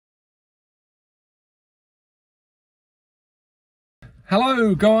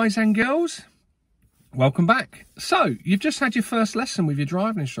Hello guys and girls, welcome back. So you've just had your first lesson with your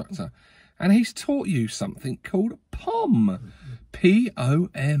driving instructor and he's taught you something called POM,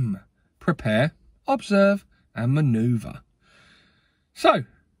 P-O-M, prepare, observe and manoeuvre. So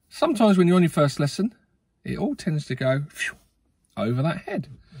sometimes when you're on your first lesson it all tends to go over that head.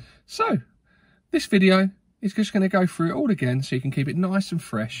 So this video is just going to go through it all again so you can keep it nice and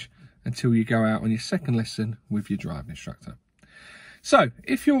fresh until you go out on your second lesson with your driving instructor. So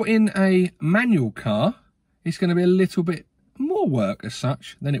if you're in a manual car, it's going to be a little bit more work as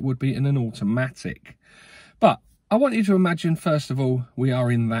such than it would be in an automatic. But I want you to imagine, first of all, we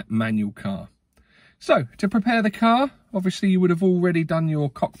are in that manual car. So to prepare the car, obviously you would have already done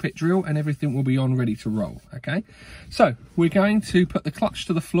your cockpit drill and everything will be on ready to roll, okay? So we're going to put the clutch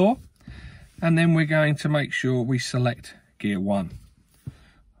to the floor and then we're going to make sure we select gear 1.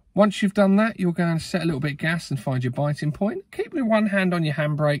 Once you've done that, you're going to set a little bit of gas and find your biting point. Keep your one hand on your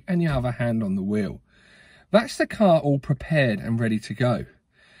handbrake and your other hand on the wheel. That's the car all prepared and ready to go.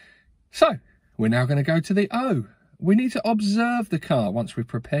 So, we're now going to go to the O. We need to observe the car once we've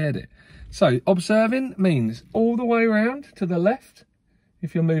prepared it. So, observing means all the way around to the left,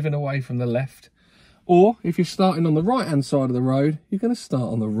 if you're moving away from the left. Or, if you're starting on the right-hand side of the road, you're going to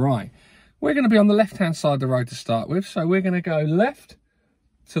start on the right. We're going to be on the left-hand side of the road to start with, so we're going to go left,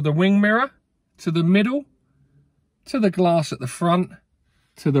 to the wing mirror, to the middle, to the glass at the front,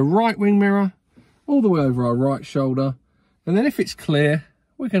 to the right wing mirror, all the way over our right shoulder. And then if it's clear,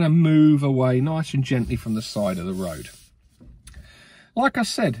 we're going to move away nice and gently from the side of the road. Like I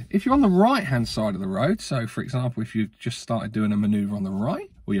said, if you're on the right hand side of the road, so for example, if you've just started doing a manoeuvre on the right,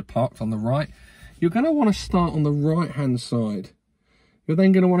 or you're parked on the right, you're going to want to start on the right hand side. You're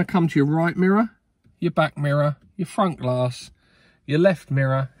then going to want to come to your right mirror, your back mirror, your front glass, your left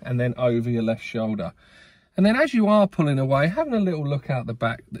mirror, and then over your left shoulder. And then as you are pulling away, having a little look out the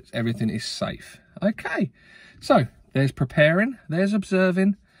back that everything is safe. Okay, so there's preparing, there's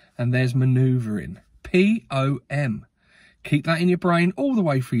observing, and there's manoeuvring. P-O-M. Keep that in your brain all the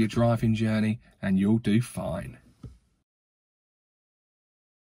way through your driving journey and you'll do fine.